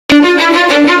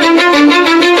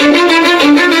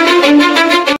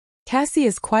Cassie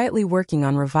is quietly working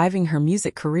on reviving her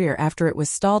music career after it was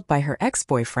stalled by her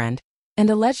ex-boyfriend and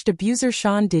alleged abuser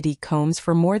Sean Diddy Combs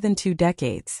for more than 2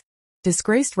 decades.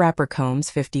 Disgraced rapper Combs,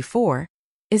 54,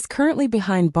 is currently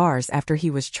behind bars after he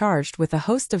was charged with a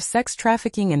host of sex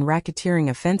trafficking and racketeering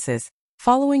offenses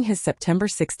following his September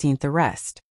 16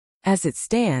 arrest. As it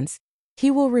stands, he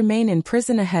will remain in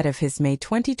prison ahead of his May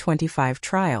 2025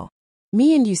 trial.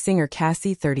 Me and You singer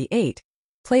Cassie, 38,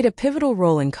 played a pivotal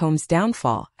role in Combs'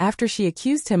 downfall after she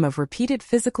accused him of repeated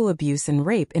physical abuse and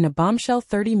rape in a bombshell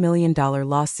 $30 million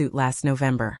lawsuit last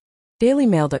November.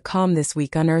 DailyMail.com this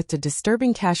week unearthed a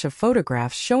disturbing cache of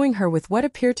photographs showing her with what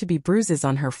appear to be bruises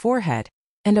on her forehead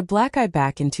and a black eye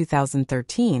back in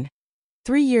 2013,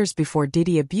 3 years before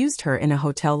Diddy abused her in a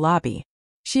hotel lobby.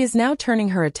 She is now turning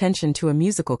her attention to a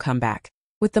musical comeback,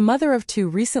 with the mother of 2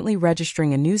 recently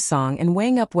registering a new song and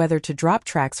weighing up whether to drop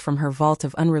tracks from her vault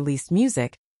of unreleased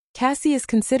music. Cassie is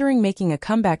considering making a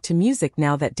comeback to music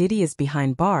now that Diddy is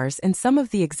behind bars and some of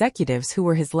the executives who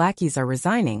were his lackeys are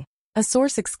resigning, a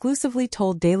source exclusively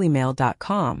told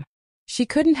DailyMail.com. She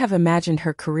couldn't have imagined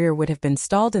her career would have been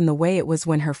stalled in the way it was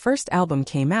when her first album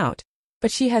came out,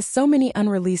 but she has so many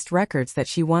unreleased records that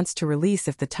she wants to release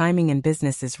if the timing and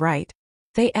business is right.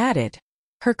 They added.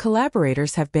 Her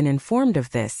collaborators have been informed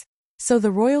of this, so the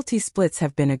royalty splits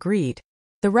have been agreed.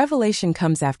 The revelation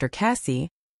comes after Cassie,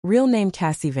 real name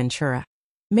Cassie Ventura,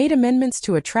 made amendments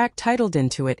to a track titled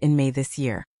Into It in May this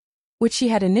year, which she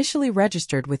had initially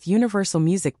registered with Universal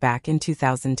Music back in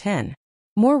 2010.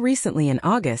 More recently in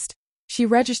August, she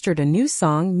registered a new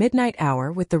song, Midnight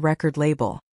Hour, with the record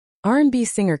label. R&B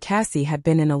singer Cassie had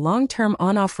been in a long-term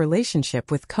on-off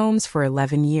relationship with Combs for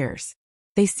 11 years.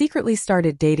 They secretly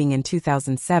started dating in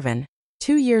 2007,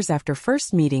 2 years after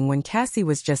first meeting when Cassie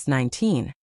was just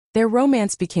 19. Their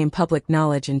romance became public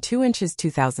knowledge in 2 Inches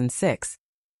 2006.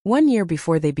 1 year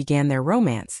before they began their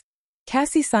romance,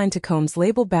 Cassie signed to Combs'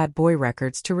 label Bad Boy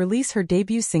Records to release her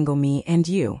debut single Me and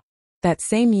You. That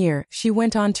same year, she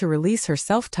went on to release her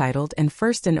self-titled and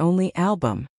first and only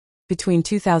album. Between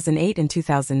 2008 and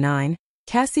 2009,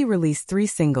 Cassie released 3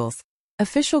 singles: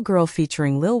 Official Girl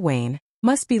featuring Lil Wayne,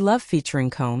 Must Be Love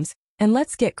featuring Combs, and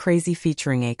Let's Get Crazy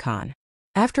featuring Akon.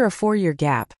 After a 4-year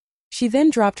gap, she then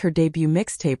dropped her debut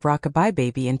mixtape Rockabye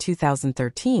Baby in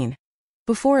 2013,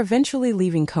 before eventually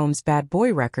leaving Combs' Bad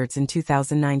Boy Records in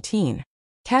 2019.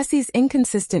 Cassie's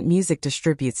inconsistent music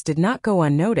distributes did not go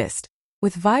unnoticed,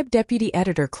 with Vibe deputy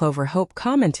editor Clover Hope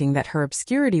commenting that her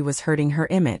obscurity was hurting her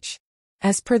image.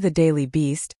 As per the Daily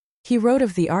Beast, he wrote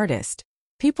of the artist,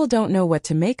 "People don't know what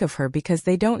to make of her because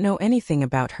they don't know anything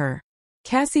about her."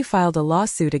 Cassie filed a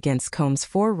lawsuit against Combs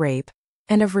for rape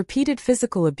and of repeated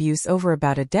physical abuse over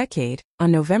about a decade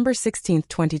on November 16,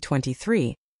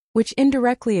 2023, which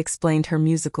indirectly explained her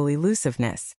musical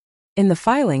elusiveness. In the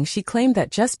filing, she claimed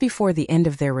that just before the end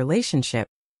of their relationship,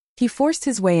 he forced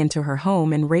his way into her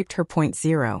home and raped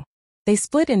her. They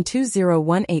split in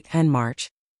 2018 and March.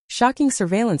 Shocking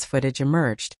surveillance footage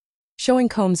emerged, showing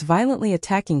Combs violently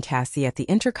attacking Cassie at the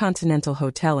Intercontinental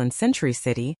Hotel in Century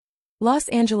City, Los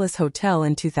Angeles hotel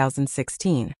in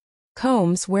 2016.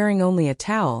 Combs, wearing only a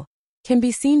towel, can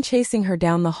be seen chasing her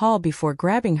down the hall before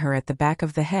grabbing her at the back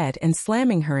of the head and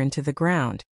slamming her into the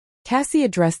ground. Cassie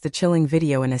addressed the chilling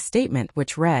video in a statement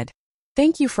which read,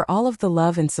 "Thank you for all of the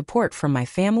love and support from my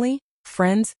family,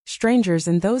 friends, strangers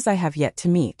and those I have yet to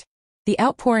meet. The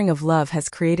outpouring of love has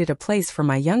created a place for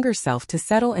my younger self to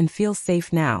settle and feel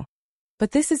safe now. But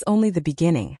this is only the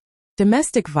beginning.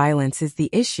 Domestic violence is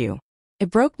the issue. It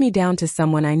broke me down to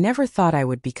someone I never thought I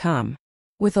would become.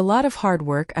 With a lot of hard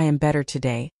work I am better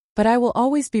today, but I will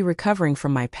always be recovering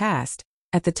from my past."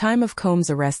 At the time of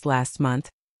Combs' arrest last month,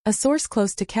 a source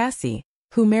close to Cassie,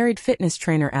 who married fitness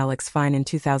trainer Alex Fine in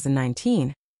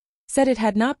 2019, said it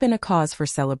had not been a cause for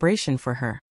celebration for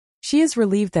her. She is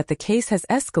relieved that the case has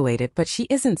escalated, but she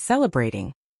isn't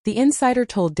celebrating, the insider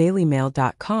told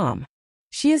DailyMail.com.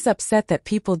 She is upset that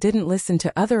people didn't listen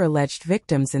to other alleged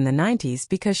victims in the 90s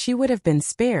because she would have been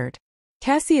spared.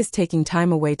 Cassie is taking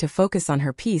time away to focus on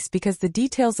her peace because the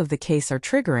details of the case are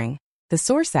triggering, the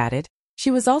source added. She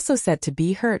was also said to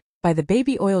be hurt by the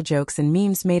baby oil jokes and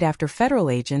memes made after federal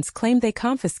agents claimed they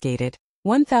confiscated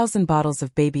 1,000 bottles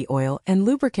of baby oil and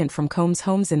lubricant from Combs'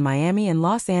 homes in Miami and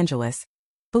Los Angeles,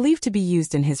 believed to be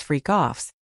used in his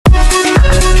freak-offs.